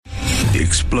The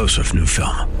explosive new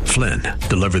film, Flynn,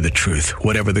 deliver the truth,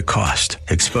 whatever the cost,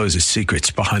 exposes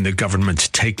secrets behind the government's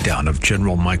takedown of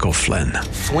General Michael Flynn.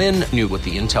 Flynn knew what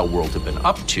the intel world had been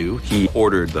up to. He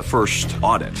ordered the first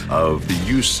audit of the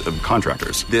use of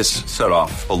contractors. This set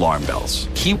off alarm bells.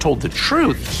 He told the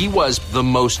truth. He was the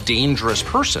most dangerous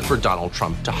person for Donald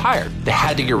Trump to hire. They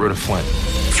had to get rid of Flynn.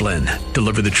 Flynn,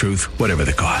 deliver the truth, whatever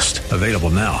the cost. Available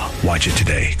now. Watch it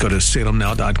today. Go to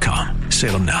salemnow.com.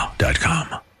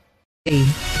 salemnow.com.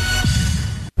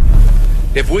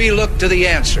 If we look to the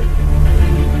answer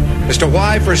as to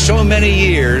why for so many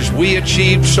years we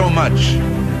achieved so much,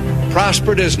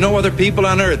 prospered as no other people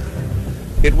on earth,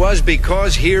 it was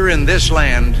because here in this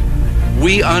land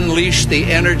we unleashed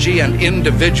the energy and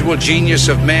individual genius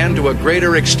of man to a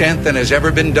greater extent than has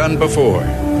ever been done before.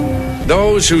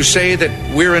 Those who say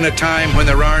that we're in a time when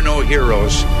there are no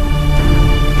heroes,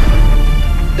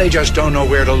 they just don't know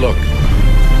where to look.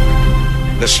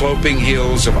 The sloping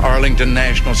hills of Arlington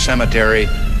National Cemetery,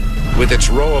 with its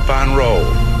row upon row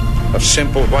of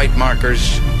simple white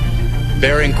markers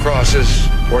bearing crosses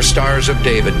or stars of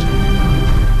David,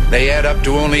 they add up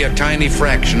to only a tiny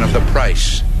fraction of the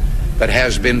price that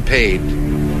has been paid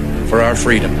for our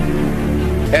freedom.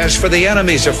 As for the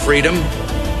enemies of freedom,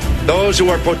 those who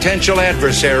are potential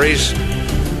adversaries,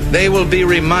 they will be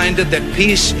reminded that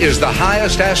peace is the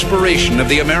highest aspiration of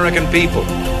the American people.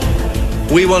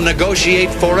 We will negotiate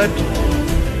for it,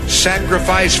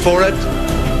 sacrifice for it.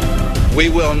 We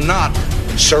will not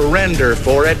surrender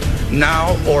for it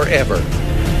now or ever.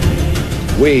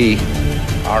 We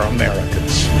are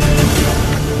Americans.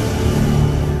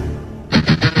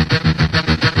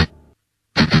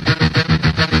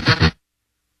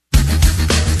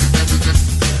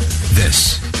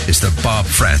 This is the Bob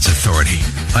Frantz Authority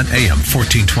on AM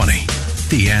 1420.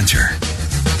 The Answer.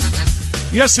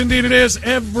 Yes, indeed it is.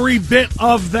 Every bit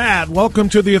of that. Welcome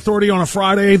to the Authority on a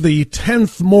Friday, the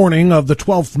 10th morning of the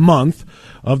 12th month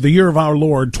of the year of our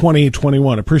Lord,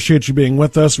 2021. Appreciate you being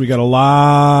with us. We got a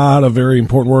lot of very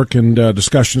important work and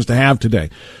discussions to have today.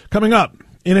 Coming up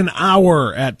in an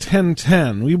hour at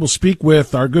 10:10, we will speak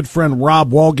with our good friend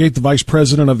Rob Walgate, the Vice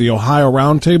President of the Ohio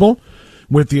Roundtable,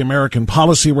 with the American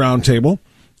Policy Roundtable.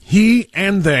 He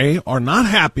and they are not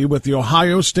happy with the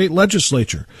Ohio State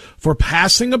Legislature for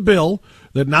passing a bill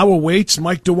that now awaits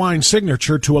Mike DeWine's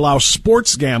signature to allow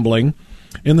sports gambling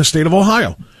in the state of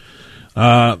Ohio.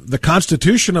 The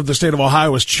Constitution of the state of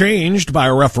Ohio was changed by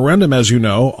a referendum, as you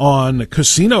know, on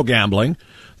casino gambling.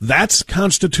 That's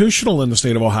constitutional in the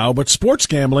state of Ohio, but sports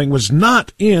gambling was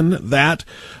not in that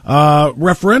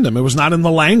referendum. It was not in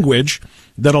the language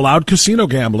that allowed casino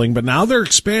gambling, but now they're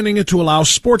expanding it to allow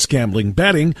sports gambling,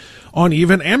 betting on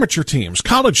even amateur teams,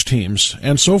 college teams,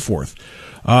 and so forth.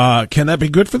 Can that be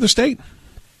good for the state?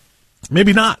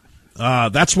 Maybe not.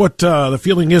 That's what the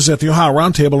feeling is at the Ohio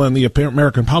Roundtable and the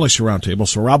American Policy Roundtable.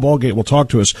 So Rob Walgate will talk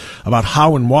to us about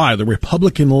how and why the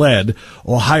Republican-led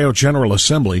Ohio General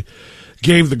Assembly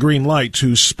gave the green light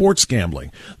to sports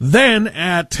gambling. Then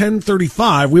at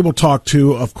 10:35, we will talk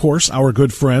to, of course, our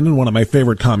good friend and one of my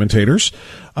favorite commentators,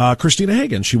 Christina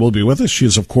Hagan. She will be with us. She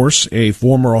is, of course, a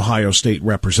former Ohio State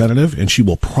representative, and she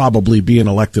will probably be an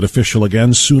elected official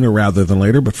again sooner rather than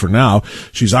later. But for now,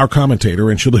 she's our commentator,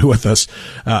 and she'll be with us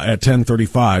at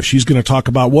 10:35. She's going to talk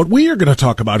about what we are going to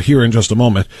talk about here in just a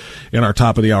moment in our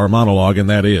top of the hour monologue,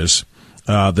 and that is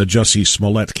the Jessie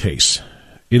Smollett case.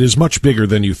 It is much bigger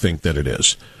than you think that it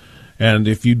is. And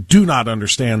if you do not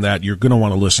understand that, you're going to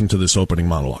want to listen to this opening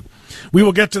monologue. We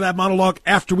will get to that monologue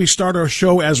after we start our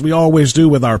show, as we always do,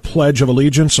 with our Pledge of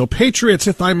Allegiance. So, Patriots,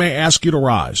 if I may ask you to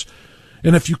rise.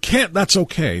 And if you can't, that's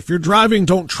okay. If you're driving,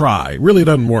 don't try. It really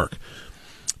doesn't work.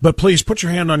 But please put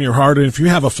your hand on your heart, and if you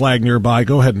have a flag nearby,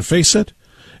 go ahead and face it.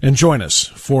 And join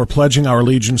us for pledging our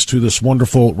allegiance to this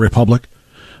wonderful republic.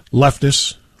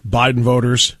 Leftists, Biden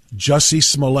voters, Jessie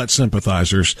Smollett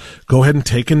sympathizers, go ahead and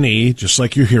take a knee, just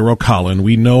like your hero Colin.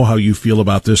 We know how you feel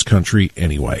about this country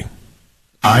anyway.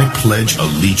 I pledge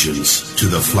allegiance to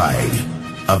the flag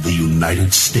of the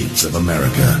United States of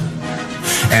America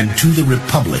and to the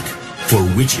republic for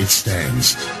which it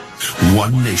stands,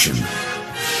 one nation,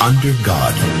 under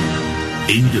God,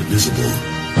 indivisible,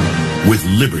 with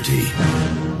liberty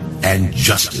and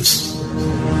justice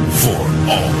for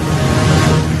all.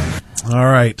 All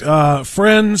right,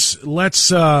 friends, let's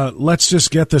just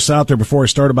get this out there before I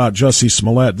start about Jessie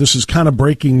Smollett. This is kind of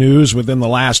breaking news within the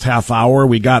last half hour.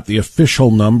 We got the official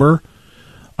number.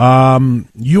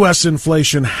 U.S.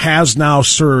 inflation has now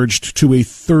surged to a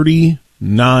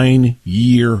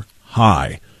 39-year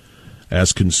high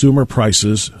as consumer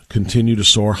prices continue to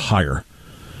soar higher.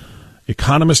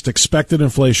 Economists expected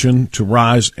inflation to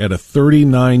rise at a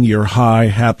 39-year high,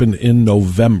 happened in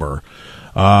November.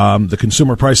 The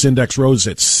consumer price index rose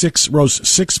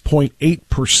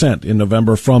 6.8% in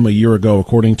November from a year ago,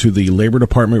 according to the Labor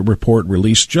Department report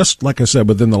released just, like I said,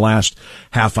 within the last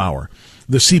half hour.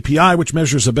 The CPI, which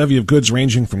measures a bevy of goods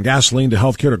ranging from gasoline to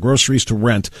healthcare to groceries to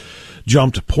rent,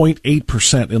 jumped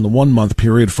 0.8% in the 1 month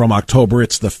period from October.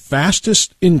 It's the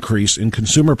fastest increase in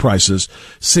consumer prices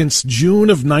since June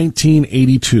of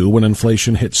 1982, when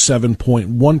inflation hit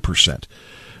 7.1%.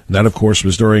 That, of course,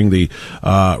 was during the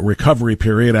recovery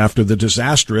period after the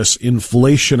disastrous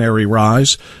inflationary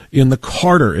rise in the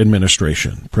Carter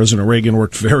administration. President Reagan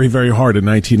worked very, very hard in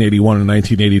 1981 and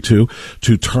 1982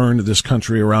 to turn this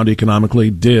country around economically,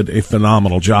 did a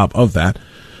phenomenal job of that.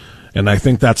 And I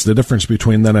think that's the difference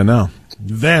between then and now.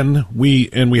 Then we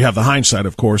have the hindsight,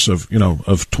 of course, of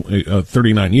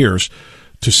 39 years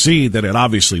to see that it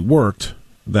obviously worked,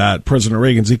 that President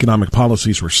Reagan's economic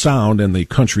policies were sound and the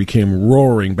country came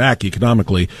roaring back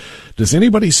economically. Does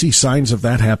anybody see signs of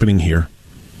that happening here?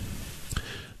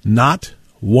 Not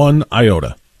one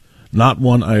iota. Not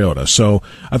one iota. So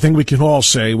I think we can all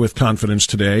say with confidence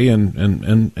today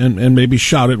and maybe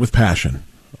shout it with passion.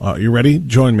 You ready?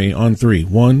 Join me on 3.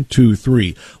 1, 2,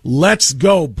 3. Let's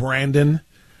go, Brandon.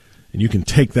 And you can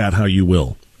take that how you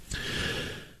will.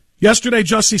 Yesterday,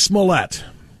 Jessie Smollett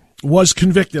was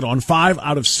convicted on 5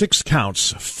 out of 6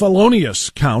 counts,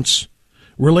 felonious counts,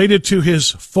 related to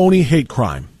his phony hate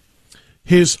crime,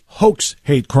 his hoax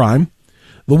hate crime,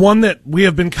 the one that we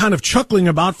have been kind of chuckling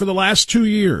about for the last 2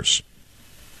 years.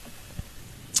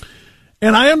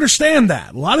 And I understand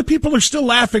that. A lot of people are still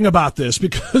laughing about this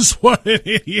because what an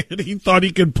idiot, he thought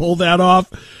he could pull that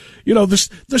off. You know,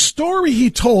 the story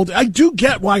he told, I do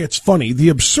get why it's funny, the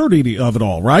absurdity of it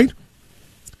all, right?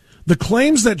 The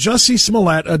claims that Jessie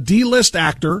Smollett, a D-list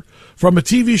actor from a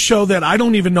TV show that I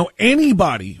don't even know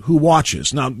anybody who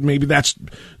watches. Now, maybe that's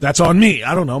on me.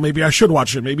 I don't know. Maybe I should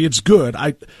watch it. Maybe it's good.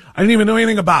 I didn't even know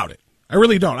anything about it. I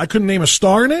really don't. I couldn't name a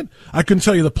star in it. I couldn't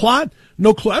tell you the plot.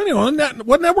 No clue. I don't know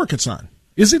what network it's on.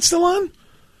 Is it still on?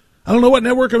 I don't know what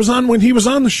network it was on when he was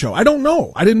on the show. I don't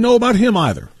know. I didn't know about him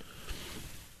either.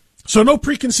 So no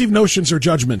preconceived notions or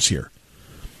judgments here.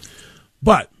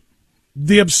 But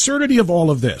the absurdity of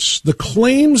all of this, the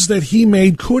claims that he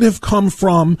made could have come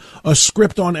from a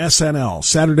script on SNL,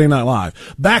 Saturday Night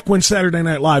Live, back when Saturday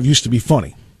Night Live used to be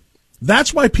funny.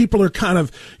 That's why people are kind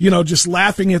of, just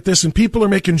laughing at this, and people are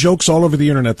making jokes all over the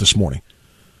internet this morning.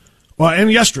 Well, and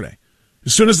yesterday.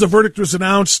 As soon as the verdict was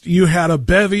announced, you had a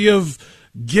bevy of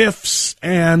GIFs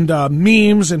and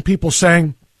memes and people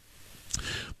saying,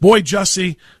 boy,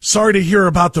 Jessie, sorry to hear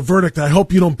about the verdict. I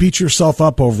hope you don't beat yourself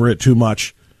up over it too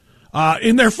much.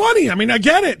 And they're funny. I mean, I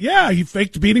get it. Yeah, he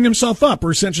faked beating himself up, or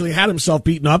essentially had himself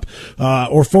beaten up,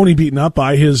 or phony beaten up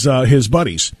by his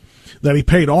buddies that he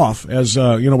paid off, as,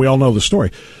 we all know the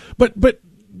story. But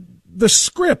the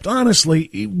script,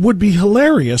 honestly, would be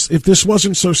hilarious if this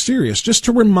wasn't so serious. Just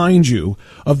to remind you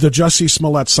of the Jessie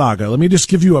Smollett saga, let me just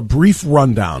give you a brief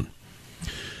rundown.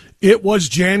 It was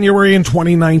January in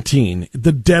 2019,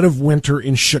 the dead of winter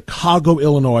in Chicago,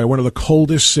 Illinois, one of the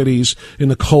coldest cities in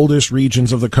the coldest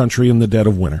regions of the country in the dead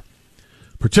of winter,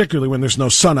 particularly when there's no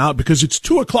sun out because it's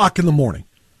 2 o'clock in the morning.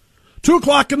 2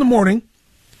 o'clock in the morning,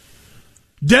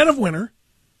 dead of winter,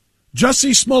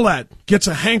 Jessie Smollett gets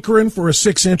a hankering for a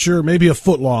 6-incher, maybe a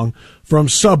foot long, from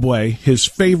Subway, his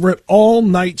favorite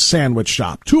all-night sandwich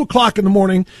shop. 2 o'clock in the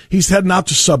morning, he's heading out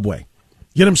to Subway,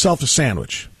 get himself a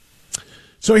sandwich.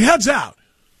 So he heads out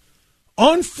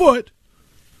on foot,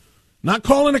 not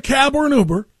calling a cab or an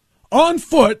Uber, on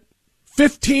foot,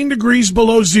 15 degrees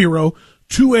below zero,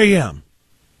 2 a.m.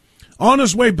 On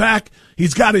his way back,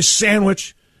 he's got his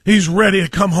sandwich. He's ready to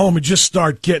come home and just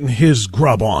start getting his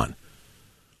grub on.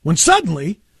 When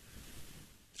suddenly,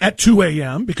 at 2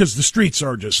 a.m., because the streets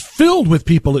are just filled with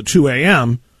people at 2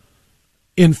 a.m.,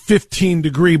 in 15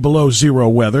 degree below zero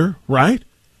weather, right?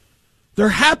 There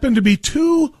happened to be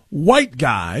 2 white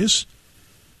guys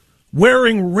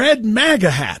wearing red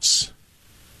MAGA hats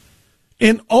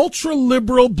in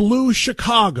ultra-liberal blue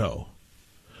Chicago,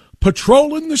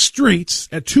 patrolling the streets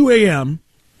at 2 a.m.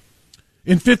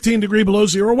 in 15 degree below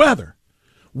zero weather,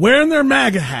 wearing their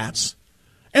MAGA hats,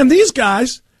 and these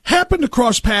guys happened to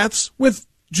cross paths with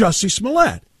Jessie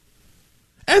Smollett.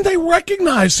 And they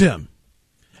recognize him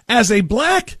as a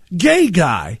black gay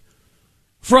guy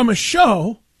from a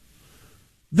show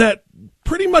that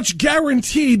pretty much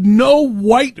guaranteed no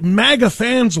white MAGA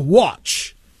fans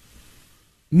watch.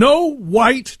 No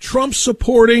white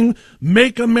Trump-supporting,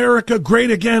 Make America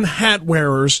Great Again hat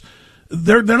wearers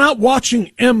they're not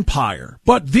watching Empire,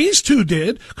 but these two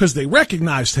did because they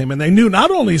recognized him and they knew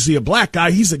not only is he a black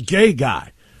guy, he's a gay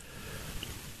guy.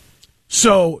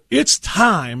 So it's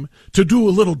time to do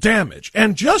a little damage.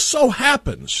 And it just so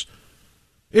happens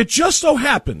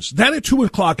that at 2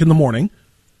 o'clock in the morning,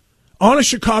 on a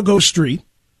Chicago street,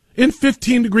 in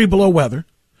 15-degree below weather,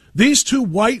 these two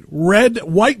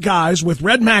white guys with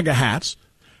red MAGA hats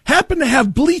happen to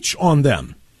have bleach on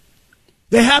them.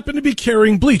 They happen to be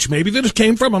carrying bleach. Maybe they just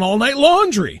came from an all-night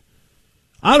laundry.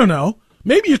 I don't know.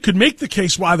 Maybe you could make the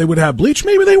case why they would have bleach.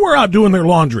 Maybe they were out doing their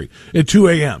laundry at 2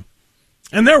 a.m.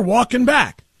 and they're walking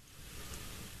back.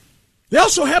 They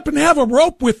also happen to have a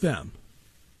rope with them,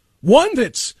 one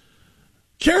that's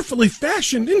carefully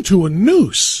fashioned into a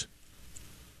noose.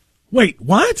 Wait,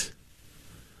 what?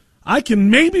 I can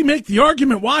maybe make the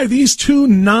argument why these two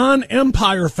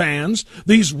non-Empire fans,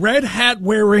 these red hat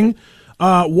wearing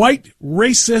white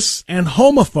racists and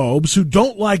homophobes who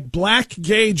don't like black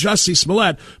gay Jessie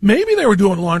Smollett, maybe they were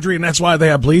doing laundry and that's why they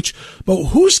have bleach, but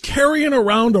who's carrying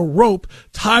around a rope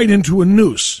tied into a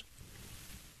noose?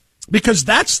 Because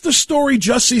that's the story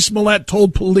Jessie Smollett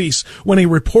told police when he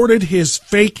reported his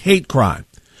fake hate crime,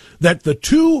 that the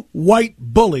two white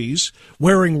bullies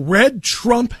wearing red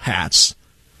Trump hats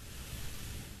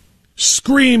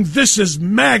screamed, "This is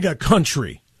MAGA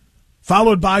country,"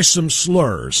 followed by some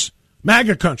slurs.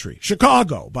 MAGA country.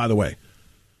 Chicago, by the way.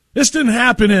 This didn't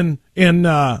happen in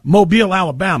Mobile,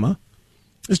 Alabama.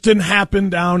 This didn't happen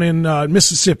down in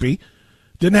Mississippi.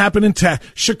 Didn't happen in Texas.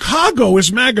 Chicago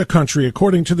is MAGA country,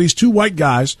 according to these two white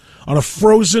guys on a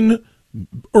frozen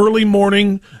early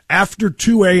morning after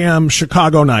 2 a.m.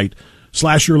 Chicago night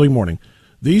 / early morning.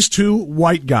 These two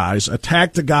white guys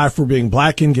attacked a guy for being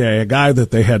black and gay, a guy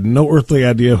that they had no earthly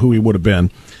idea who he would have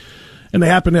been. And they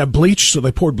happened to have bleach, so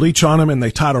they poured bleach on him, and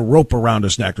they tied a rope around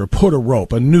his neck, or put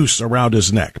a noose around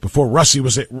his neck, before Jessie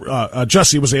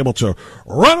was able to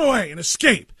run away and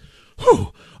escape.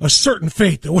 Whew, a certain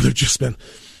fate that would have just been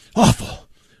awful.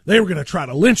 They were going to try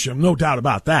to lynch him, no doubt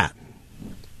about that.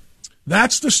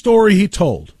 That's the story he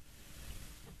told.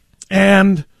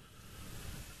 And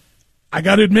I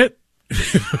got to admit,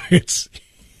 it's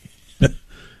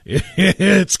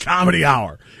comedy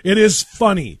hour. It is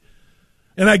funny.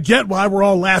 And I get why we're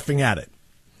all laughing at it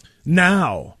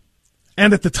now.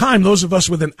 And at the time, those of us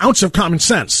with an ounce of common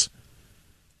sense,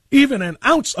 even an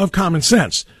ounce of common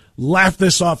sense, laughed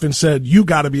this off and said, you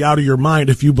got to be out of your mind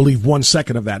if you believe 1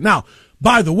 second of that. Now,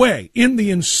 by the way, in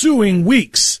the ensuing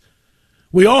weeks,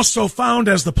 we also found,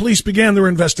 as the police began their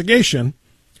investigation,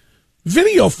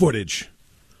 video footage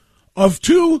of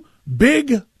two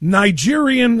big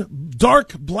Nigerian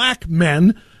dark black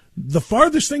men, the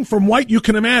farthest thing from white you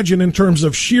can imagine in terms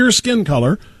of sheer skin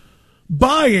color,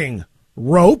 buying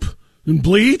rope and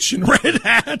bleach and red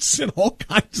hats and all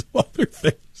kinds of other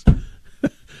things.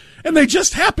 And they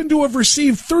just happened to have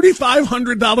received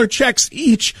 $3,500 checks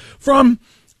each from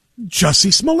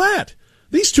Jessie Smollett.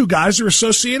 These two guys are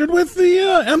associated with the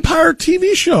Empire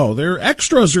TV show. They're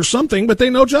extras or something, but they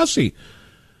know Jessie.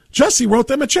 Jessie wrote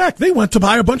them a check. They went to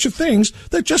buy a bunch of things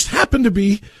that just happened to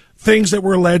be things that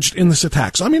were alleged in this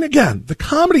attack. So, I mean, again, the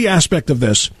comedy aspect of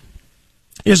this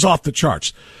is off the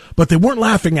charts. But they weren't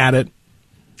laughing at it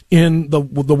in the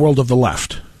world of the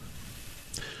left.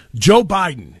 Joe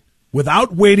Biden,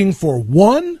 without waiting for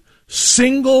one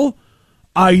single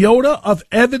iota of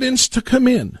evidence to come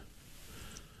in,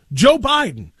 Joe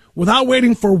Biden, without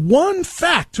waiting for one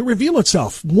fact to reveal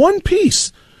itself, one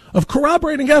piece of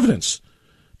corroborating evidence,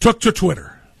 took to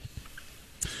Twitter.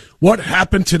 What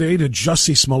happened today to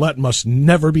Jessie Smollett must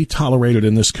never be tolerated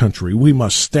in this country. We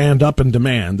must stand up and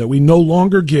demand that we no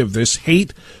longer give this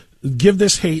hate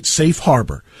safe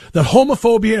harbor, that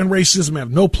homophobia and racism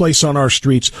have no place on our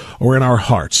streets or in our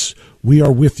hearts. We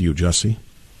are with you, Jessie.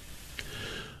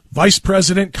 Vice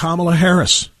President Kamala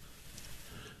Harris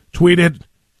tweeted,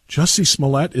 Jessie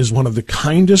Smollett is one of the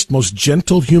kindest, most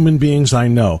gentle human beings I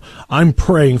know. I'm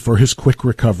praying for his quick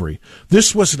recovery.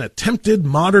 This was an attempted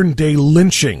modern-day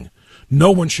lynching.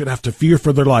 No one should have to fear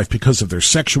for their life because of their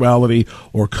sexuality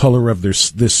or color of their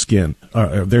skin.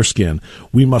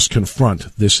 We must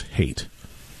confront this hate.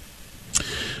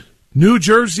 New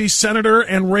Jersey Senator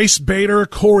and race baiter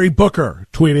Cory Booker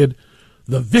tweeted,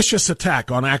 the vicious attack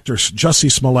on actor Jessie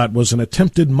Smollett was an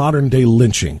attempted modern-day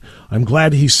lynching. I'm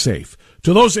glad he's safe.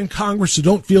 To those in Congress who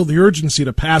don't feel the urgency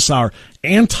to pass our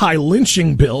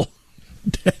anti-lynching bill,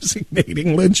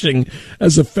 designating lynching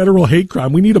as a federal hate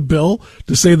crime, we need a bill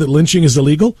to say that lynching is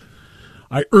illegal.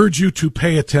 I urge you to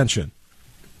pay attention.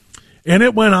 And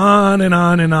it went on and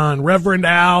on and on. Reverend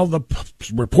Al, the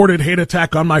reported hate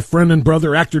attack on my friend and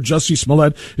brother, actor Jessie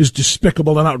Smollett, is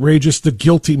despicable and outrageous. The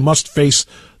guilty must face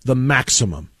the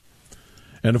maximum.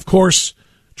 And, of course,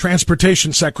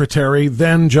 Transportation Secretary,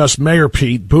 then just Mayor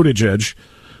Pete Buttigieg,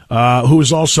 who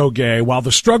is also gay. While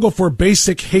the struggle for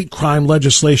basic hate crime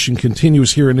legislation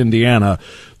continues here in Indiana,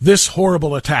 this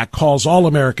horrible attack calls all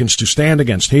Americans to stand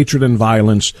against hatred and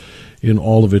violence in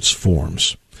all of its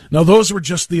forms. Now, those were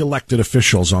just the elected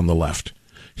officials on the left.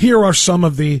 Here are some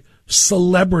of the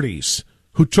celebrities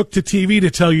who took to TV to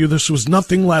tell you this was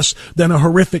nothing less than a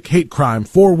horrific hate crime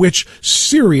for which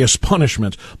serious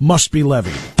punishment must be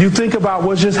levied. You think about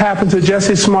what just happened to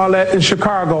Jessie Smollett in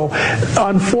Chicago.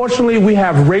 Unfortunately, we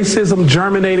have racism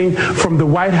germinating from the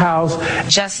White House.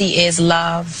 Jessie is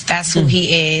love. That's who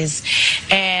he is.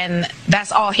 And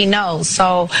that's all he knows.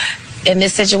 So in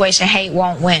this situation, hate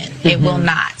won't win. It will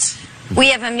not.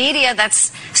 We have a media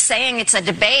that's saying it's a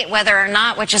debate whether or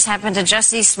not what just happened to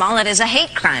Jessie Smollett is a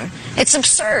hate crime. It's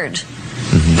absurd.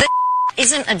 This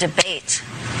isn't a debate.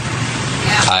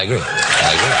 I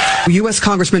agree. U.S.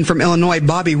 Congressman from Illinois,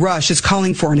 Bobby Rush, is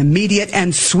calling for an immediate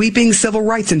and sweeping civil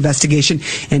rights investigation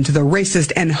into the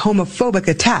racist and homophobic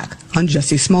attack on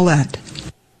Jessie Smollett.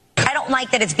 I don't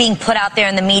like that it's being put out there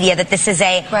in the media that this is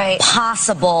a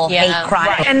possible hate crime.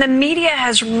 Right. And the media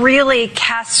has really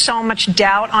cast so much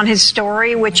doubt on his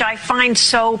story, which I find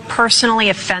so personally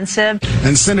offensive.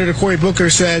 And Senator Cory Booker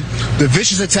said the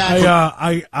vicious attack...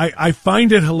 I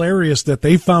find it hilarious that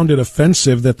they found it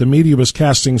offensive that the media was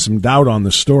casting some doubt on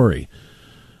the story.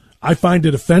 I find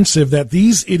it offensive that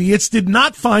these idiots did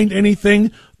not find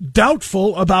anything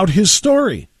doubtful about his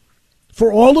story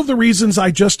for all of the reasons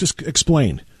I just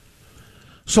explained.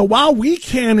 So while we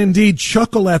can indeed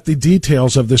chuckle at the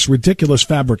details of this ridiculous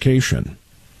fabrication,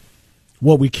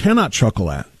 what we cannot chuckle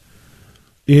at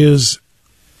is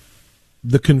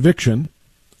the conviction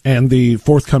and the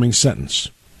forthcoming sentence.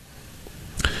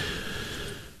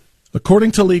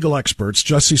 According to legal experts,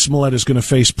 Jessie Smollett is going to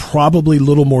face probably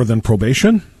little more than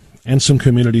probation and some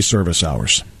community service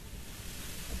hours.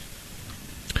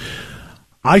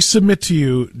 I submit to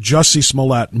you, Jessie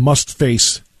Smollett must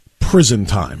face prison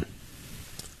time.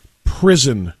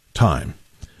 Prison time.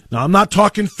 Now, I'm not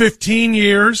talking 15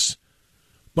 years,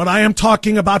 but I am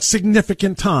talking about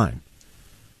significant time.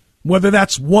 Whether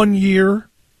that's 1 year,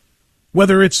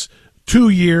 whether it's 2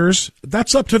 years,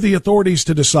 that's up to the authorities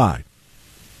to decide.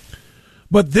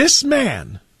 But this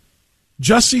man,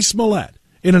 Jessie Smollett,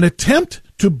 in an attempt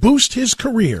to boost his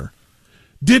career,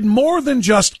 did more than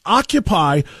just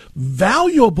occupy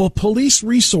valuable police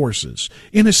resources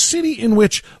in a city in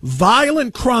which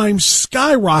violent crime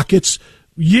skyrockets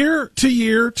year to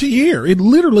year to year. It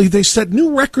literally, they set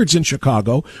new records in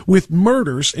Chicago with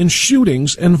murders and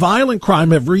shootings and violent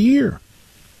crime every year.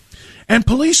 And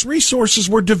police resources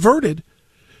were diverted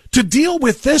to deal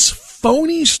with this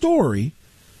phony story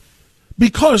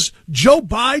because Joe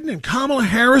Biden and Kamala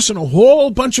Harris and a whole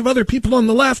bunch of other people on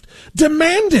the left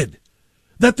demanded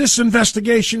that this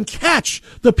investigation catch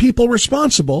the people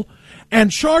responsible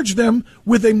and charge them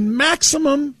with a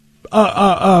maximum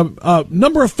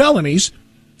number of felonies,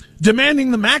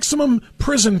 demanding the maximum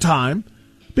prison time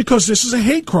because this is a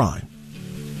hate crime.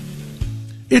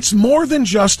 It's more than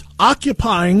just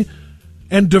occupying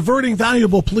and diverting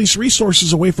valuable police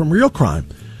resources away from real crime.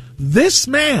 This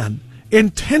man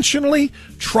intentionally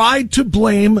tried to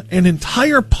blame an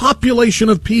entire population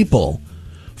of people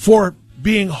for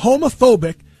being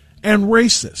homophobic and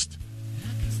racist.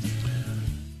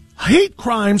 Hate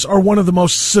crimes are one of the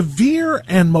most severe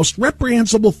and most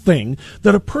reprehensible thing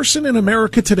that a person in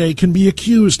America today can be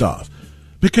accused of.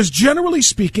 Because generally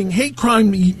speaking, hate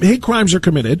crimes are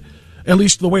committed, at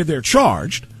least the way they're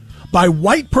charged, by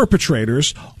white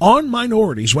perpetrators on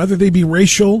minorities, whether they be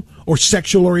racial or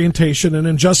sexual orientation, and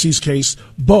in Jessie's case,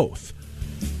 both.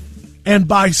 And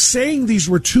by saying these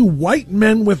were two white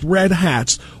men with red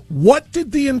hats, what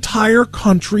did the entire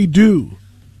country do?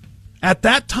 At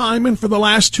that time and for the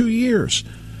last 2 years,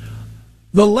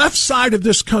 the left side of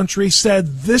this country said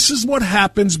this is what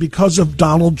happens because of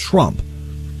Donald Trump.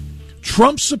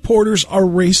 Trump supporters are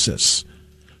racists.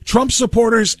 Trump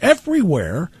supporters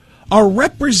everywhere are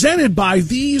represented by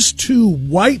these two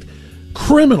white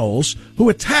criminals who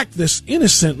attacked this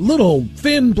innocent little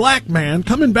thin black man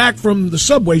coming back from the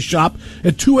Subway shop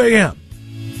at 2 a.m.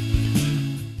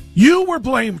 You were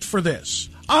blamed for this.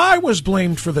 I was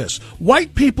blamed for this.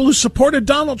 White people who supported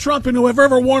Donald Trump and who have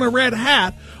ever worn a red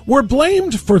hat were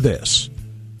blamed for this.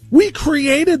 We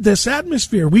created this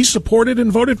atmosphere. We supported and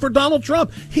voted for Donald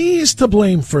Trump. He's to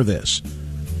blame for this.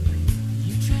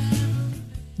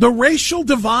 The racial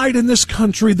divide in this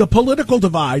country, the political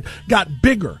divide, got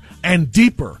bigger and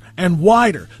deeper and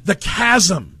wider. The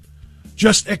chasm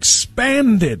just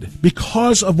expanded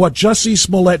because of what Jessie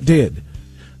Smollett did.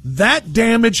 That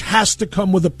damage has to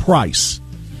come with a price.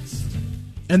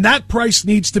 And that price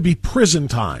needs to be prison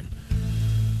time.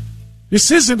 This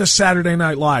isn't a Saturday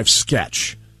Night Live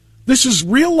sketch. This is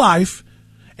real life.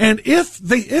 And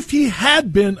if he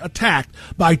had been attacked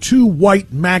by two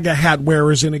white MAGA hat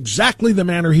wearers in exactly the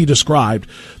manner he described,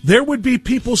 there would be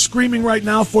people screaming right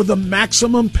now for the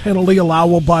maximum penalty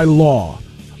allowable by law.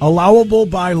 Allowable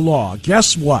by law.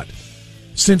 Guess what?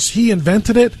 Since he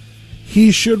invented it,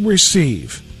 he should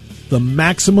receive the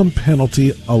maximum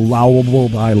penalty allowable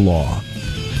by law.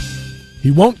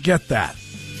 He won't get that.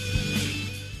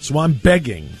 So I'm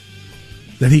begging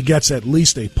that he gets at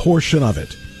least a portion of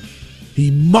it. He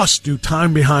must do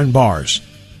time behind bars,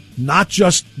 not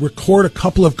just record a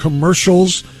couple of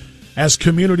commercials as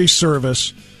community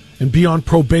service and be on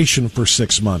probation for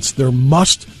 6 months. There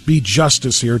must be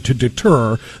justice here to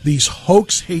deter these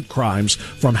hoax hate crimes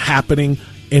from happening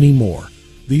anymore.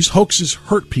 These hoaxes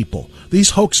hurt people.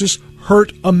 These hoaxes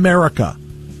hurt America.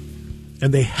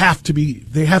 And they have to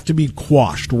be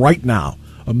quashed right now.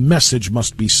 A message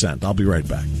must be sent. I'll be right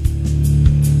back.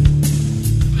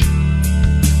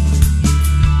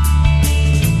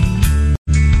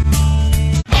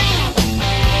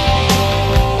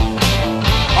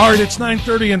 All right, it's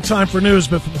 9:30 and time for news,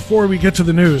 but before we get to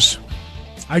the news,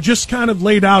 I just kind of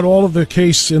laid out all of the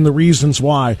case and the reasons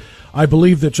why I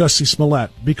believe that Jessie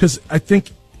Smollett, because I think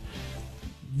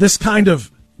this kind of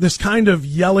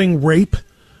yelling rape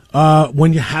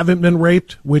when you haven't been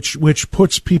raped, which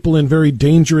puts people in very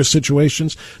dangerous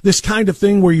situations, this kind of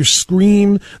thing where you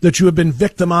scream that you have been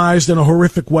victimized in a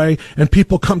horrific way and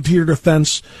people come to your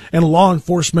defense and law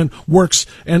enforcement works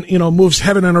and, moves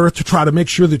heaven and earth to try to make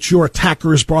sure that your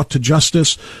attacker is brought to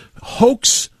justice.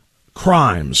 Hoax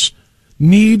crimes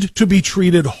need to be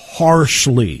treated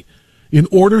harshly in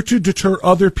order to deter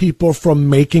other people from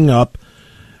making up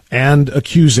and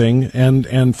accusing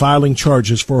and filing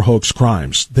charges for hoax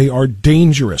crimes. They are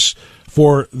dangerous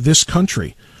for this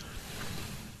country.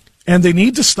 And they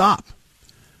need to stop.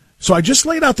 So I just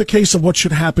laid out the case of what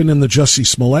should happen in the Jessie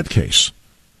Smollett case.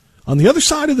 On the other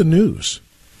side of the news,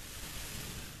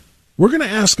 we're going to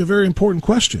ask a very important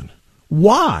question.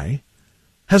 Why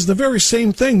has the very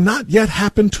same thing not yet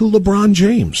happened to LeBron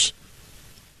James?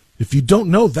 If you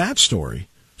don't know that story,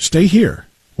 stay here.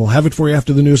 We'll have it for you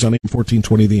after the news on AM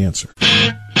 1420, The Answer.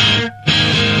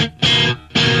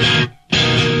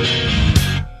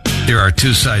 There are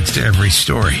two sides to every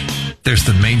story. There's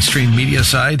the mainstream media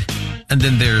side, and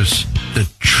then there's the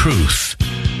truth.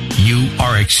 You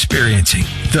are experiencing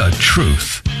the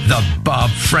truth. The Bob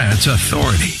France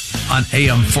Authority on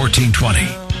AM 1420.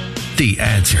 The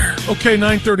Answer. Okay,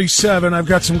 9:37. I've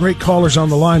got some great callers on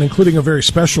the line, including a very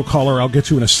special caller I'll get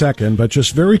to in a second. But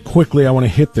just very quickly, I want to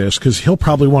hit this because he'll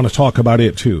probably want to talk about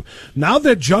it too. Now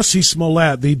that Jessie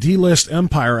Smollett, the D-list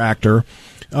Empire actor,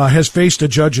 has faced a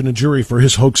judge and a jury for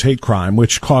his hoax hate crime,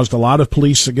 which caused a lot of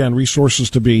police, again,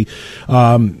 resources to be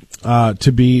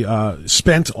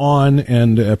spent on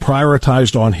and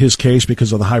prioritized on his case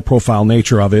because of the high-profile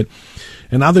nature of it.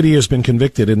 And now that he has been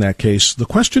convicted in that case, the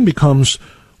question becomes,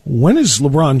 when is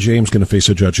LeBron James going to face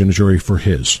a judge and a jury for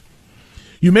his?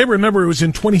 You may remember it was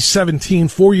in 2017,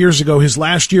 4 years ago, his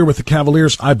last year with the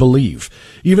Cavaliers, I believe.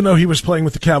 Even though he was playing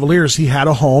with the Cavaliers, he had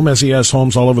a home, as he has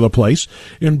homes all over the place,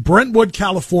 in Brentwood,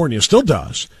 California. Still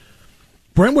does.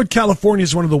 Brentwood, California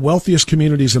is one of the wealthiest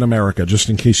communities in America,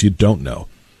 just in case you don't know.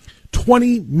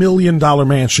 $20 million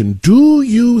mansion. Do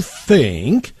you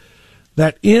think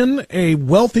that in a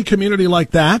wealthy community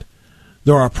like that,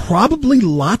 there are probably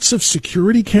lots of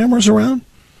security cameras around?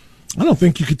 I don't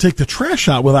think you could take the trash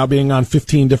out without being on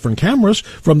 15 different cameras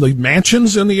from the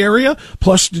mansions in the area,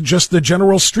 plus just the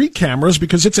general street cameras,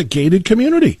 because it's a gated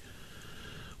community.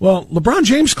 Well, LeBron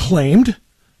James claimed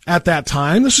at that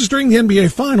time, this is during the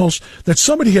NBA Finals, that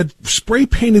somebody had spray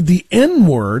painted the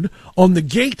N-word on the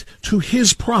gate to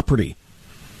his property.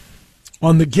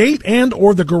 On the gate and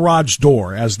or the garage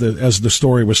door, as the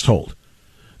story was told.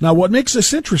 Now, what makes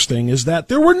this interesting is that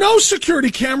there were no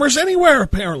security cameras anywhere,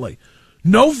 apparently.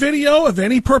 No video of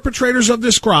any perpetrators of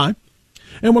this crime.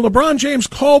 And when LeBron James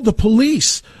called the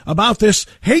police about this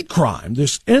hate crime,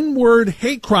 this N-word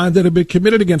hate crime that had been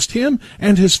committed against him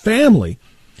and his family,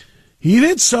 he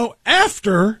did so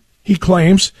after, he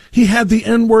claims, he had the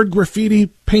N-word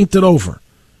graffiti painted over.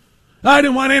 I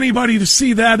didn't want anybody to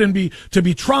see that and be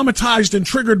traumatized and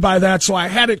triggered by that, so I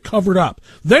had it covered up.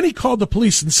 Then he called the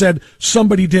police and said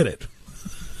somebody did it.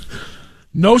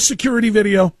 No security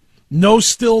video, No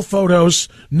still photos,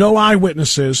 no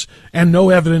eyewitnesses, and no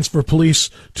evidence for police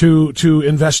to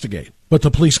investigate. But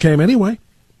the police came anyway,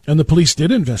 and the police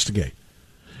did investigate.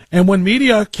 And when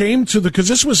media came to because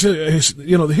this was,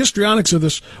 the histrionics of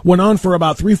this went on for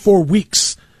about 3-4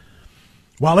 weeks,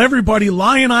 while everybody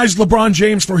lionized LeBron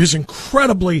James for his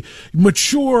incredibly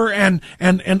mature and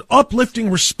uplifting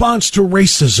response to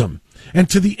racism and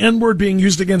to the N-word being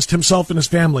used against himself and his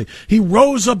family. He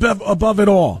rose above it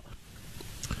all.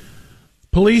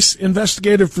 Police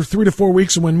investigated for 3 to 4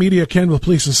 weeks, and when media came to the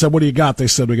police and said, "What do you got?" they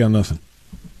said, "We got nothing.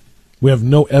 We have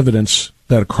no evidence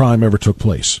that a crime ever took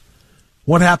place."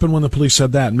 What happened when the police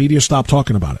said that? Media stopped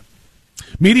talking about it.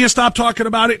 Media stopped talking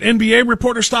about it. NBA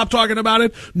reporters stopped talking about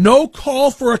it. No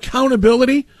call for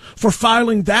accountability for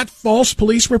filing that false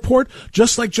police report,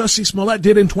 just like Jessie Smollett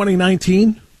did in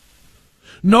 2019.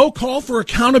 No call for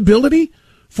accountability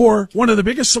for one of the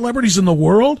biggest celebrities in the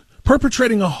world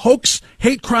perpetrating a hoax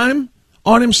hate crime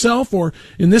on himself, or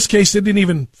in this case, they didn't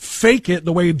even fake it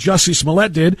the way Jessie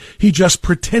Smollett did. He just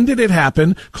pretended it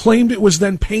happened, claimed it was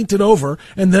then painted over,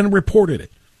 and then reported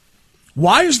it.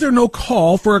 Why is there no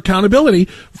call for accountability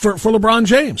for LeBron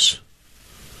James?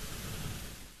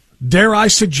 Dare I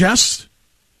suggest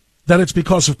that it's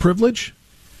because of privilege?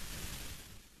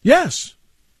 Yes,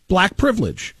 black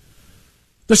privilege.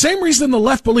 The same reason the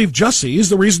left believed Jessie is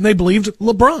the reason they believed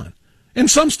LeBron, and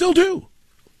some still do.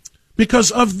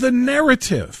 Because of the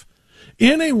narrative.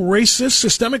 In a racist,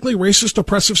 systemically racist,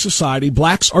 oppressive society,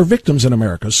 blacks are victims in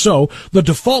America. So the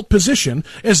default position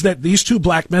is that these two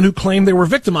black men who claim they were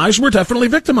victimized were definitely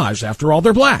victimized. After all,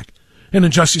 they're black. And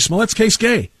in Jessie Smollett's case,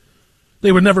 gay.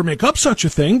 They would never make up such a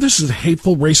thing. This is a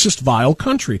hateful, racist, vile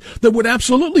country that would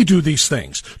absolutely do these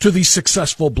things to these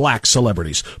successful black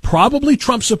celebrities. Probably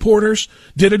Trump supporters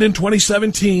did it in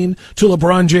 2017 to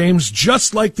LeBron James,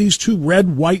 just like these two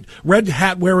red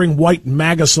hat-wearing white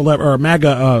MAGA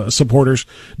supporters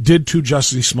did to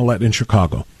Jessie Smollett in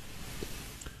Chicago.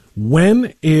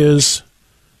 When is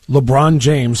LeBron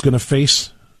James going to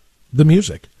face the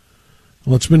music?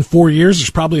 Well, it's been 4 years.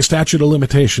 There's probably a statute of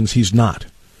limitations. He's not.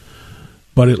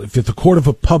 But if the court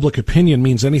of public opinion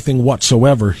means anything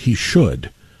whatsoever, he should,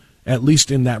 at least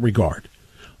in that regard.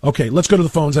 Okay, let's go to the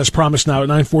phones as promised now at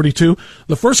 9:42.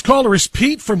 The first caller is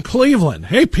Pete from Cleveland.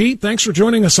 Hey, Pete, thanks for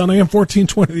joining us on AM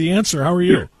 1420 The Answer. How are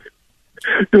you?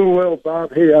 Doing well,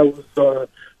 Bob. Hey, I was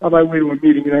on my way to a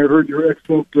meeting, and I heard your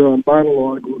excellent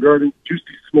monologue regarding Jessie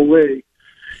Smollett.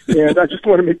 And I just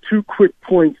want to make 2 quick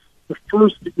points. The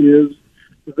first is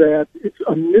that it's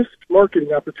a missed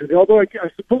marketing opportunity, although I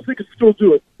suppose they could still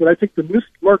do it, but I think the missed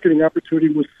marketing opportunity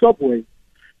was Subway,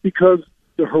 because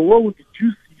the heroic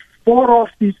Jessie fought off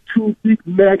these 2 big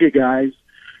MAGA guys,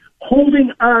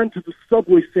 holding on to the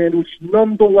Subway sandwich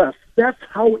nonetheless. That's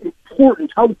how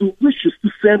important, how delicious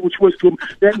the sandwich was to him,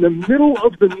 that in the middle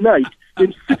of the night,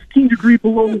 in 16-degree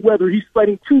below weather, he's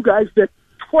fighting 2 guys that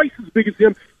twice as big as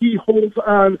him. He holds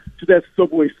on to that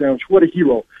Subway sandwich. What a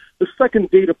hero. The second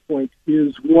data point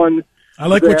is one. I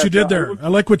like what you did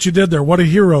there. What a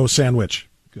hero sandwich.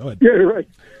 Go ahead. Yeah, right.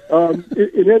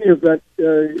 In any event,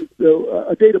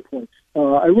 a data point.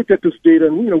 I looked at this data,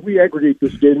 and we aggregate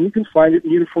this data, and you can find it in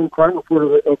the Uniform Crime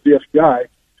Report of the FBI.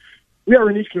 We are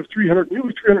a nation of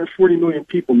nearly 340 million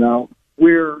people now,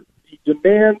 where the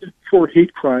demand for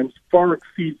hate crimes far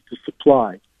exceeds the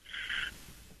supply.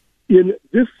 In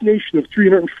this nation of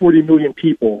 340 million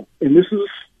people, and this is,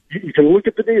 you can look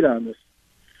at the data on this,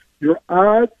 your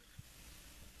odds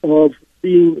of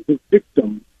being the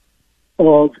victim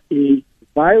of a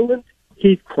violent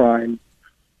hate crime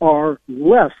are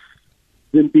less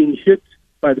than being hit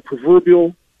by the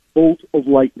proverbial bolt of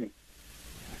lightning.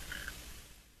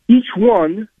 Each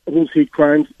one of those hate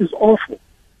crimes is awful.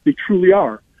 They truly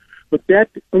are. But that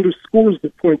underscores the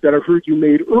point that I heard you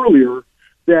made earlier,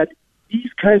 that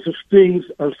these kinds of things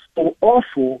are so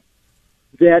awful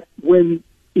that when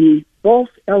a false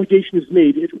allegation is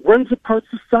made, it runs apart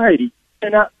society.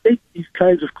 Cannot make these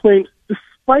kinds of claims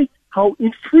despite how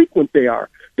infrequent they are.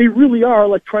 They really are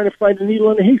like trying to find a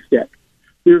needle in a haystack.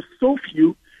 There's so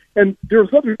few, and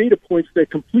there's other data points that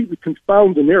completely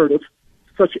confound the narrative,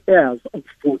 such as,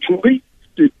 unfortunately,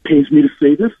 it pains me to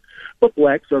say this, but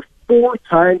blacks are 4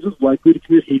 times as likely to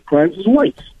commit hate crimes as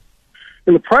whites.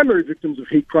 And the primary victims of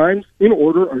hate crimes, in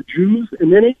order, are Jews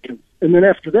and then Asians. And then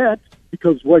after that,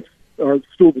 because whites are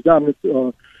still the dominant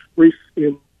race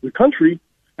in the country,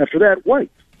 after that,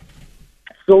 whites.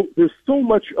 So there's so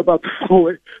much about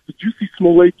the Jessie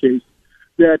Smollett case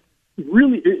that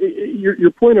really,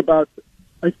 your point about,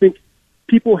 I think,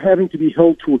 people having to be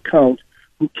held to account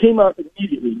who came out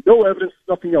immediately, no evidence,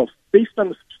 nothing else, based on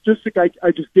the statistic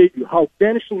I just gave you, how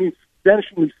vanishingly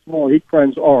vanishingly small hate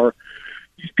crimes are,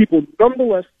 these people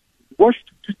nonetheless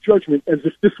rushed to judgment as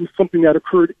if this was something that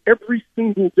occurred every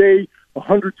single day,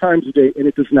 100 times a day, and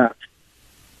it does not.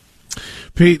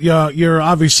 Pete, you're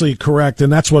obviously correct,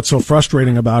 and that's what's so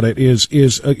frustrating about it is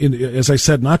as I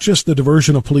said, not just the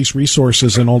diversion of police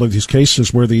resources in all of these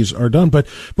cases where these are done, but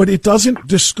it doesn't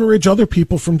discourage other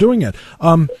people from doing it.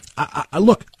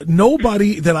 Look,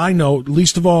 nobody that I know,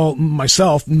 least of all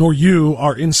myself, nor you,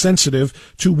 are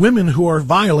insensitive to women who are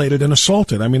violated and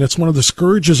assaulted. I mean, it's one of the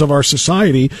scourges of our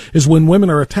society is when women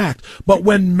are attacked. But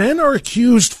when men are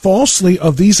accused falsely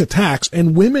of these attacks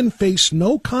and women face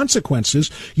no consequences,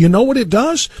 you know what it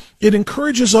does? It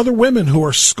encourages other women who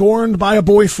are scorned by a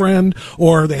boyfriend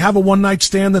or they have a one-night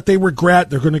stand that they regret.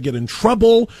 They're going to get in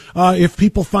trouble if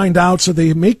people find out. So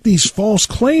they make these false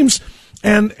claims.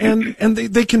 And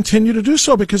they continue to do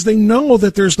so because they know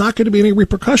that there's not going to be any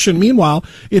repercussion. Meanwhile,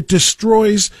 it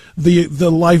destroys the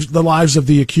lives of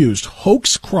the accused.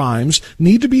 Hoax crimes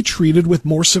need to be treated with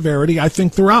more severity, I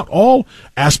think, throughout all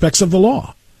aspects of the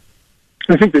law.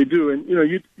 I think they do. And,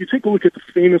 you take a look at the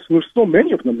famous, and there's so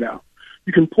many of them now.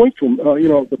 You can point to them,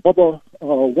 the Bubba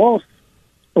Wallace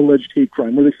alleged hate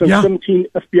crime, where they sent 17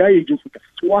 FBI agents with a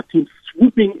SWAT team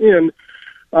swooping in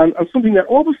on something that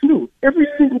all of us knew. Every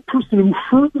single person who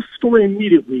heard the story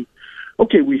immediately,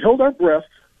 okay, we held our breath,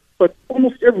 but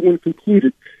almost everyone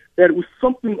concluded that it was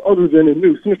something other than a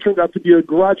noose, and it turned out to be a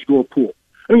garage door pool.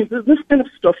 I mean, this kind of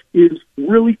stuff is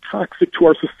really toxic to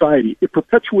our society. It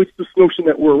perpetuates this notion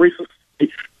that we're a racist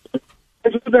society.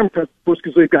 And to the Democrats, of course,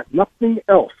 because they've got nothing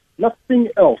else.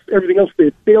 Everything else they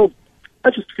had failed,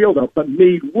 not just failed out, but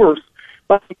made worse.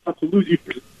 But not to lose you.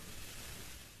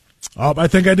 I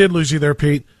think I did lose you there,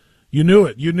 Pete. You knew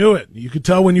it. You could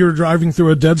tell when you were driving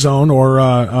through a dead zone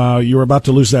or you were about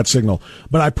to lose that signal.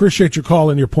 But I appreciate your call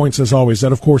and your points as always.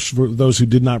 That, of course, for those who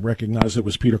did not recognize it,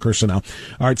 was Peter Kirsanow.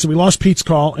 All right, so we lost Pete's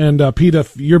call. And, Pete,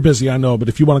 if you're busy, I know, but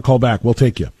if you want to call back, we'll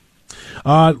take you.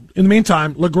 In the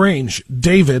meantime, LaGrange,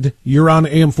 David, you're on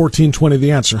AM 1420,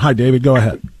 The Answer. Hi, David. Go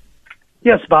ahead.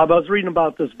 Yes, Bob. I was reading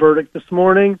about this verdict this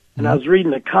morning, and I was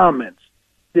reading the comments.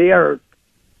 They're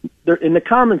in the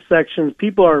comment sections,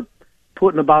 people are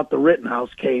putting about the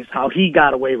Rittenhouse case, how he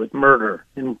got away with murder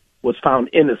and was found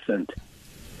innocent.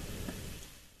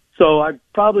 So I'm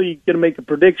probably going to make a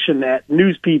prediction that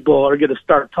news people are going to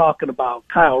start talking about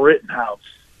Kyle Rittenhouse,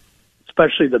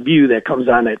 especially The View that comes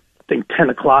on at, I think, 10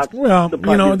 o'clock. Well,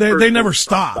 they never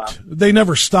stopped. They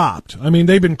never stopped. I mean,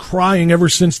 they've been crying ever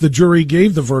since the jury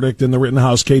gave the verdict in the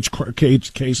Rittenhouse case,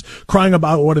 crying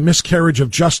about what a miscarriage of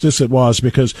justice it was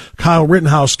because Kyle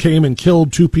Rittenhouse came and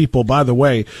killed two people, by the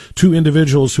way, two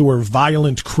individuals who were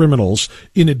violent criminals.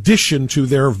 In addition to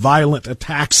their violent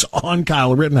attacks on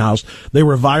Kyle Rittenhouse, they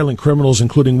were violent criminals,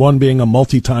 including one being a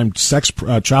multi-time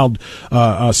child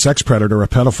sex predator, a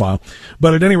pedophile.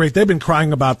 But at any rate, they've been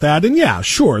crying about that. And yeah,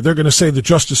 sure, they're going to say the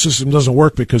justice system doesn't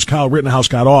work because Kyle Rittenhouse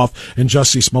got off and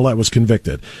Jessie Smollett was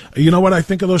convicted. You know what I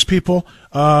think of those people?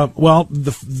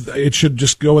 It should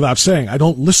just go without saying. I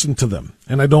don't listen to them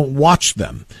and I don't watch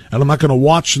them, and I'm not going to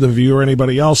watch The View or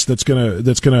anybody else that's going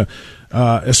to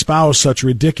espouse such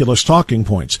ridiculous talking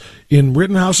points. In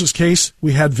Rittenhouse's case,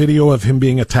 we had video of him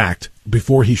being attacked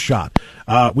before he shot.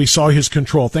 We saw his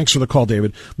control. Thanks for the call,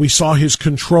 David. We saw his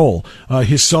control,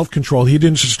 his self-control. He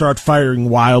didn't just start firing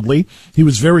wildly. He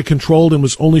was very controlled and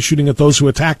was only shooting at those who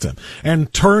attacked him,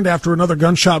 and turned after another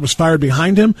gunshot was fired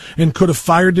behind him and could have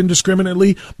fired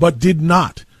indiscriminately, but did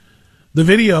not. The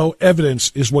video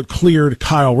evidence is what cleared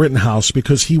Kyle Rittenhouse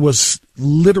because he was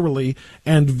literally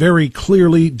and very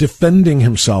clearly defending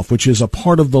himself, which is a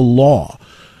part of the law.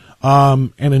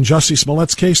 And in Jessie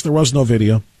Smollett's case, there was no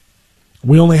video.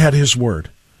 We only had his word.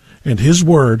 And his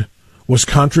word was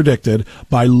contradicted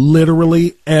by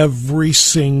literally every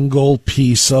single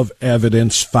piece of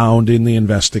evidence found in the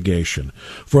investigation.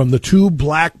 From the two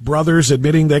black brothers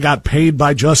admitting they got paid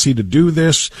by Jessie to do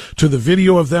this, to the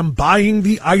video of them buying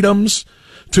the items,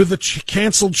 to the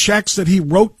canceled checks that he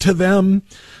wrote to them,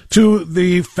 to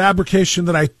the fabrication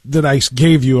that I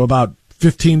gave you about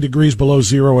 15 degrees below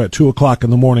zero at 2 o'clock in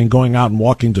the morning, going out and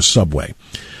walking to Subway.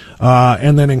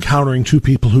 And then encountering two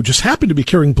people who just happened to be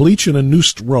carrying bleach and a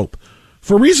noosed rope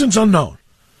for reasons unknown.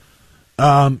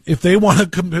 If they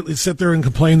want to sit there and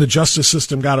complain the justice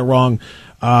system got it wrong,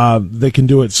 they can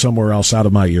do it somewhere else out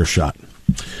of my earshot.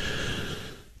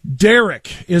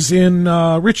 Derek is in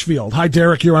Richfield. Hi,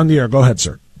 Derek. You're on the air. Go ahead,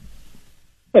 sir.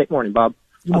 Hey, morning, Bob.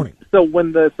 Good morning. So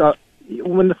when this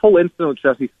whole incident with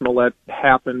Jessie Smollett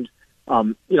happened,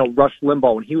 Rush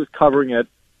Limbaugh, when he was covering it,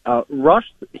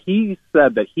 Rush, he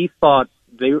said that he thought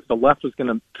the left was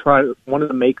going to wanted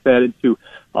to make that into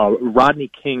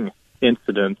Rodney King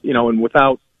incident, and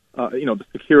without, the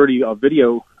security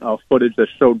video footage that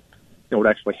showed, what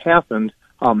actually happened,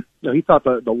 he thought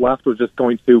the left was just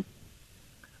going to,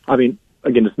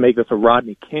 just make this a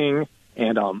Rodney King,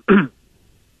 and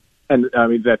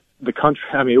that the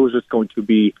country, it was just going to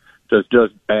be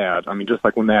just bad. Just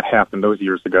like when that happened those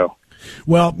years ago.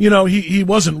 Well, he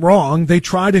wasn't wrong. They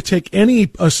try to take any,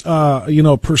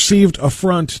 perceived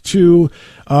affront to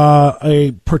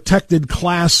a protected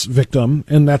class victim,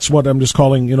 and that's what I'm just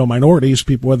calling, minorities,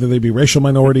 people, whether they be racial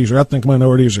minorities or ethnic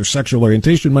minorities or sexual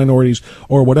orientation minorities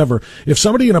or whatever. If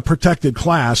somebody in a protected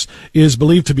class is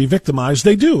believed to be victimized,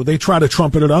 they try to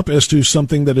trumpet it up as to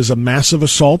something that is a massive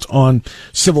assault on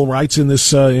civil rights in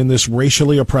this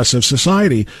racially oppressive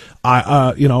society,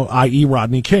 i.e.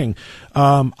 Rodney King.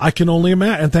 I can only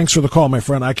imagine, and thanks for the call, my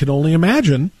friend, I can only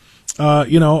imagine,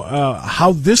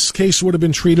 how this case would have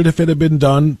been treated if it had been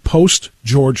done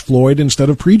post-George Floyd instead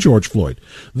of pre-George Floyd.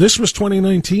 This was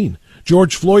 2019.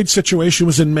 George Floyd's situation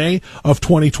was in May of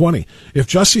 2020. If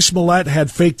Jessie Smollett had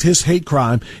faked his hate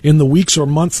crime in the weeks or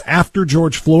months after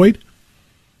George Floyd,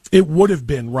 it would have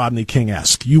been Rodney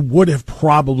King-esque. You would have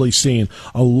probably seen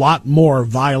a lot more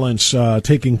violence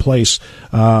taking place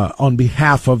on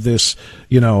behalf of this,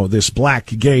 this black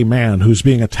gay man who's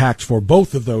being attacked for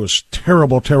both of those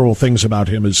terrible, terrible things about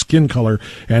him: his skin color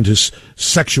and his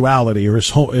sexuality, or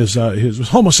his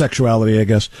homosexuality, I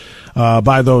guess,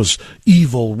 by those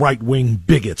evil right-wing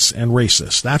bigots and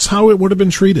racists. That's how it would have been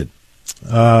treated.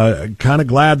 Kind of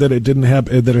glad that it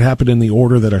happened in the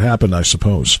order that it happened, I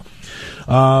suppose.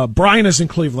 Brian is in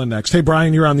Cleveland next. Hey,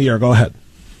 Brian, you're on the air. Go ahead.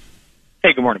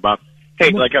 Hey, good morning, Bob.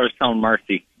 Hey, like I was telling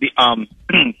Marcy,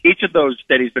 each of those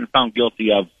that he's been found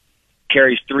guilty of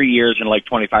carries 3 years and like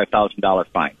 $25,000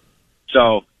 fine.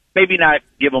 So maybe not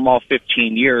give them all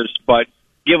 15 years, but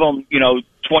give them,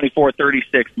 24,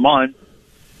 36 months.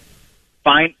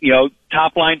 Fine,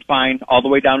 top line fine all the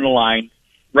way down the line.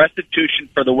 Restitution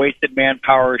for the wasted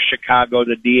manpower of Chicago,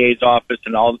 the DA's office,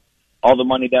 and all the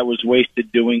money that was wasted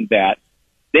doing that.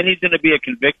 Then he's going to be a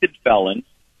convicted felon.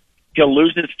 He'll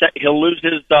lose his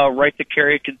right to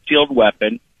carry a concealed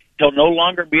weapon. He'll no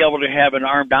longer be able to have an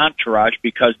armed entourage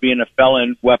because being a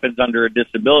felon, weapons under a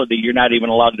disability, you're not even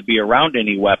allowed to be around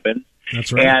any weapons.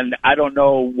 That's right. And I don't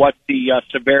know what the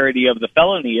severity of the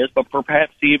felony is, but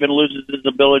perhaps he even loses his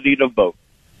ability to vote.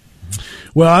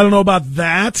 Well, I don't know about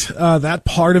that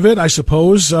part of it. I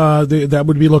suppose that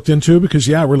would be looked into because,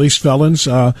 released felons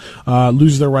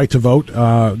lose their right to vote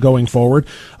going forward.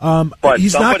 But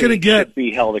he's not going to get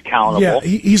be held accountable. Yeah,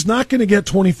 he's not going to get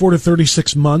 24 to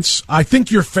 36 months. I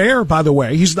think you're fair, by the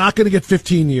way. He's not going to get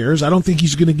 15 years. I don't think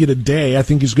he's going to get a day. I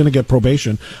think he's going to get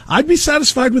probation. I'd be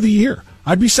satisfied with a year.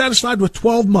 I'd be satisfied with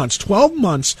 12 months. 12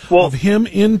 months of him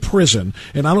in prison,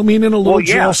 and I don't mean in a little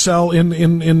jail cell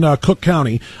in Cook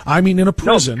County. I mean in a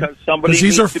prison. No, because somebody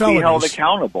needs to be held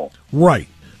accountable. Right.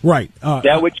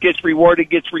 That which gets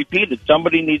rewarded gets repeated.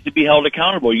 Somebody needs to be held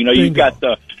accountable. You've got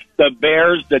the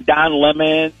Bears, the Don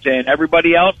Lemons, and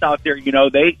everybody else out there.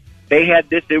 They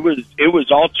had this. It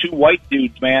was all two white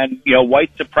dudes, man.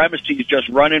 White supremacy is just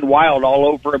running wild all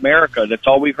over America. That's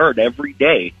all we heard every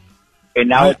day. And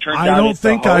now it turns out I don't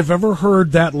think I've ever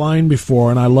heard that line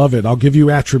before, and I love it. I'll give you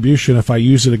attribution if I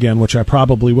use it again, which I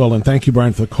probably will. And thank you,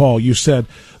 Brian, for the call. You said,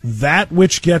 that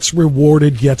which gets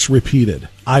rewarded gets repeated.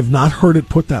 I've not heard it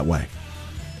put that way.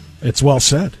 It's well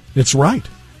said. It's right.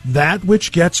 That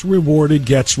which gets rewarded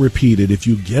gets repeated. If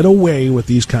you get away with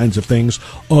these kinds of things,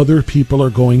 other people are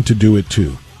going to do it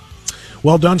too.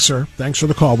 Well done, sir. Thanks for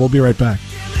the call. We'll be right back.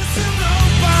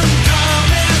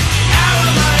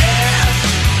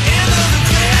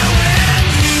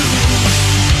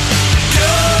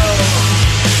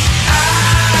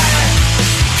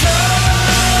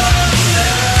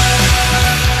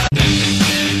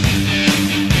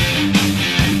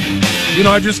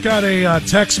 I just got a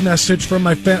text message from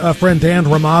my friend Dan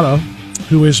Ramada,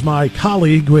 who is my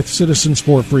colleague with Citizens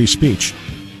for Free Speech.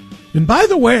 And by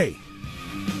the way,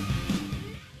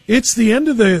 it's the end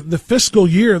of the fiscal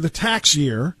year, the tax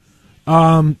year.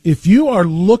 If you are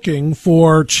looking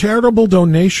for charitable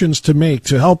donations to make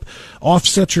to help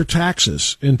offset your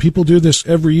taxes, and people do this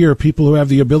every year, people who have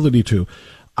the ability to,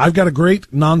 I've got a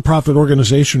great nonprofit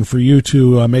organization for you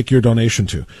to make your donation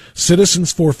to.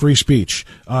 Citizens for Free Speech.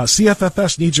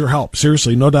 CFFS needs your help.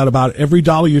 Seriously, no doubt about it. Every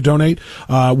dollar you donate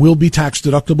will be tax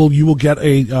deductible. You will get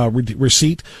a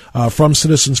receipt from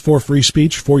Citizens for Free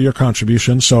Speech for your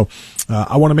contribution. So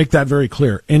I want to make that very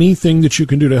clear. Anything that you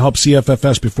can do to help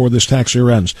CFFS before this tax year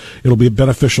ends, it'll be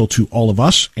beneficial to all of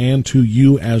us and to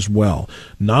you as well.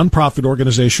 Nonprofit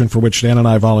organization for which Dan and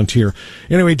I volunteer.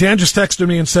 Anyway, Dan just texted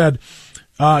me and said,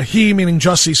 he, meaning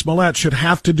Jussie Smollett, should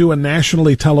have to do a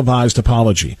nationally televised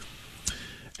apology.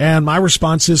 And my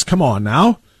response is, come on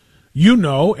now. You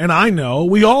know, and I know,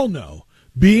 we all know,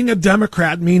 being a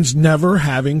Democrat means never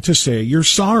having to say you're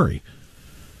sorry.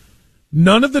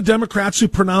 None of the Democrats who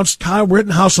pronounced Kyle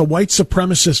Rittenhouse a white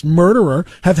supremacist murderer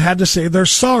have had to say they're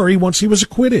sorry once he was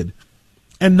acquitted.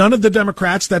 And none of the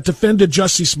Democrats that defended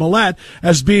Jussie Smollett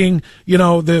as being,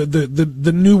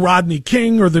 the new Rodney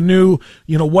King or the new,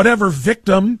 whatever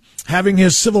victim having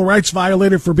his civil rights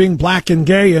violated for being black and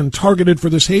gay and targeted for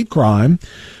this hate crime,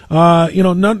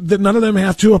 none of them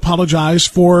have to apologize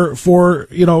for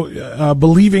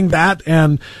believing that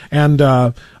and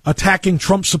attacking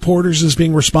Trump supporters as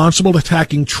being responsible,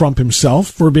 attacking Trump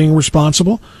himself for being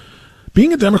responsible.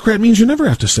 Being a Democrat means you never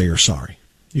have to say you're sorry.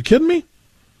 You kidding me?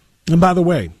 And by the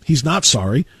way, he's not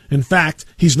sorry. In fact,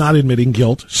 he's not admitting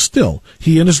guilt still.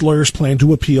 He and his lawyers plan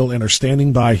to appeal and are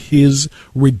standing by his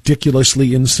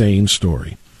ridiculously insane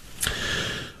story.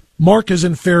 Mark is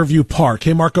in Fairview Park.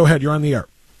 Hey, Mark, go ahead. You're on the air.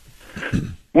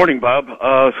 Morning, Bob.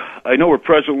 I know we're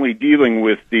presently dealing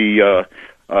with the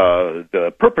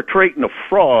perpetrating of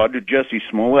fraud, Jessie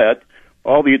Smollett.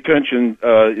 All the attention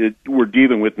we're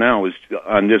dealing with now is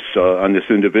on this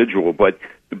individual, but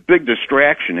the big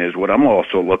distraction is what I'm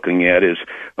also looking at is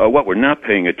what we're not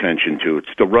paying attention to. It's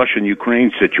the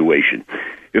Russian-Ukraine situation.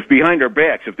 If behind our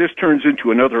backs, if this turns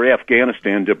into another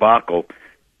Afghanistan debacle,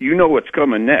 you know what's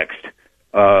coming next.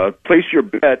 Place your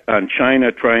bet on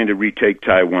China trying to retake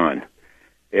Taiwan.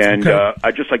 And okay.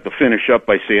 I'd just like to finish up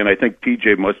by saying, I think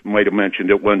TJ might have mentioned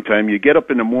it one time, you get up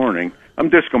in the morning, I'm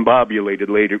discombobulated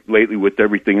lately with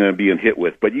everything I'm being hit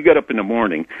with, but you get up in the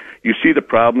morning, you see the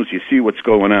problems, you see what's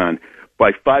going on.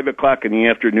 By 5 o'clock in the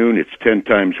afternoon, it's 10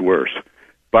 times worse.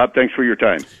 Bob, thanks for your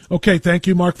time. Okay, thank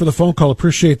you, Mark, for the phone call.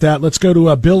 Appreciate that. Let's go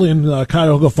to Bill in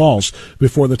Cuyahoga Falls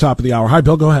before the top of the hour. Hi,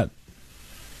 Bill, go ahead.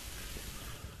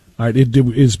 All right,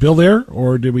 is Bill there,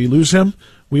 or did we lose him?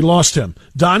 We lost him.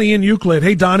 Donnie in Euclid.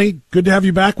 Hey, Donnie, good to have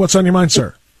you back. What's on your mind,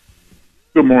 sir?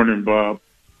 Good morning, Bob.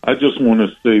 I just want to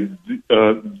say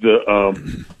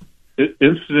the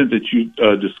incident that you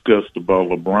discussed about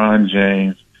LeBron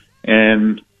James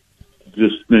and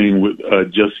this thing with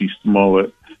Jussie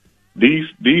Smollett, these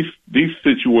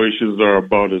situations are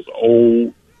about as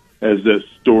old as that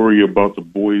story about the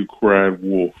boy who cried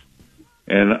wolf.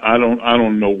 And I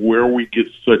don't know where we get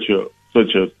such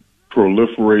a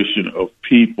proliferation of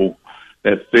people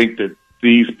that think that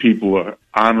these people are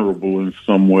honorable in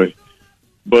some way.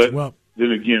 But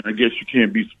then again, I guess you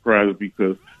can't be surprised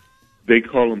because they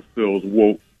call themselves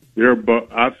woke.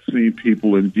 I've seen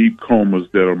people in deep comas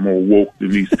that are more woke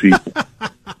than these people.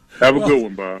 Have a good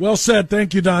one, Bob. Well said.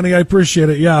 Thank you, Donnie. I appreciate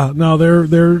it. Yeah, no, their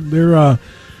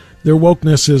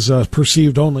wokeness is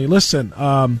perceived only. Listen,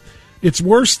 it's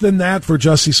worse than that for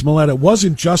Jussie Smollett. It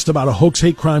wasn't just about a hoax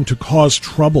hate crime to cause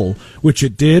trouble, which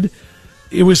it did.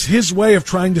 It was his way of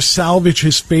trying to salvage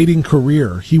his fading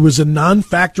career. He was a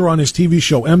non-factor on his TV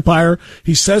show Empire.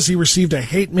 He says he received a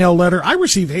hate mail letter. I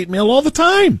receive hate mail all the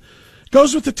time.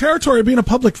 Goes with the territory of being a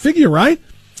public figure, right?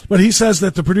 But he says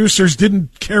that the producers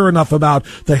didn't care enough about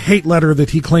the hate letter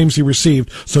that he claims he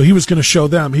received, so he was going to show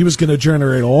them. He was going to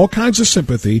generate all kinds of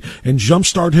sympathy and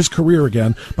jumpstart his career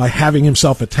again by having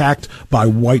himself attacked by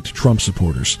white Trump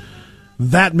supporters.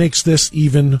 That makes this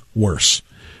even worse.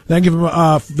 Thank you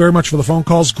very much for the phone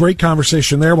calls. Great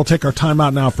conversation there. We'll take our time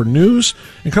out now for news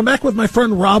and come back with my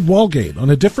friend Rob Walgate on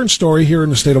a different story here in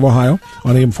the state of Ohio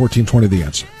on AM 1420 The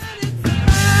Answer.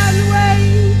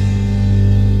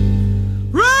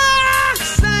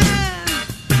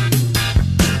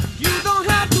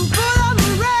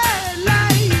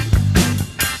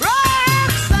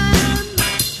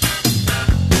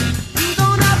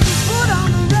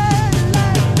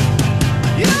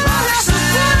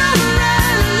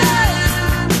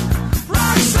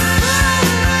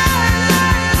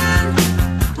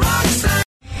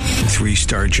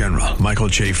 Three-star General Michael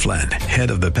J. Flynn,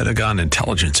 head of the Pentagon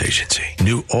Intelligence Agency,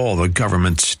 knew all the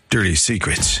government's dirty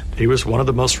secrets. He was one of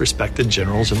the most respected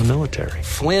generals in the military.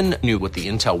 Flynn knew what the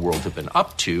intel world had been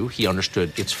up to. He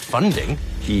understood its funding.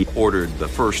 He ordered the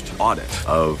first audit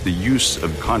of the use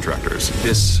of contractors.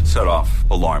 This set off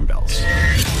alarm bells.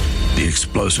 The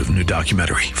explosive new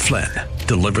documentary, Flynn,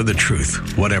 Deliver the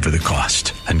Truth, Whatever the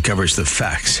Cost, uncovers the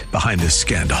facts behind this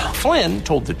scandal. Flynn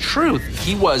told the truth.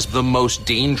 He was the most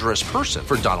dangerous person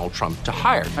for Donald Trump to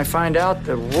hire. I find out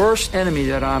the worst enemy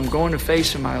that I'm going to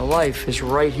face in my life is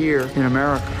right here in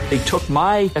America. They took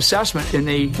my assessment and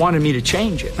they wanted me to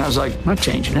change it. And I was like, I'm not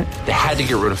changing it. They had to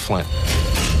get rid of Flynn.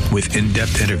 with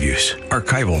in-depth interviews,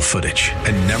 archival footage,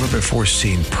 and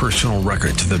never-before-seen personal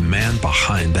records of the man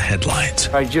behind the headlines.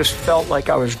 I just felt like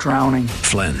I was drowning.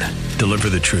 Flynn, deliver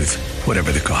the truth,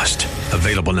 whatever the cost.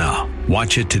 Available now.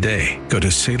 Watch it today. Go to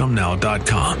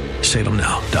salemnow.com.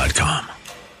 salemnow.com.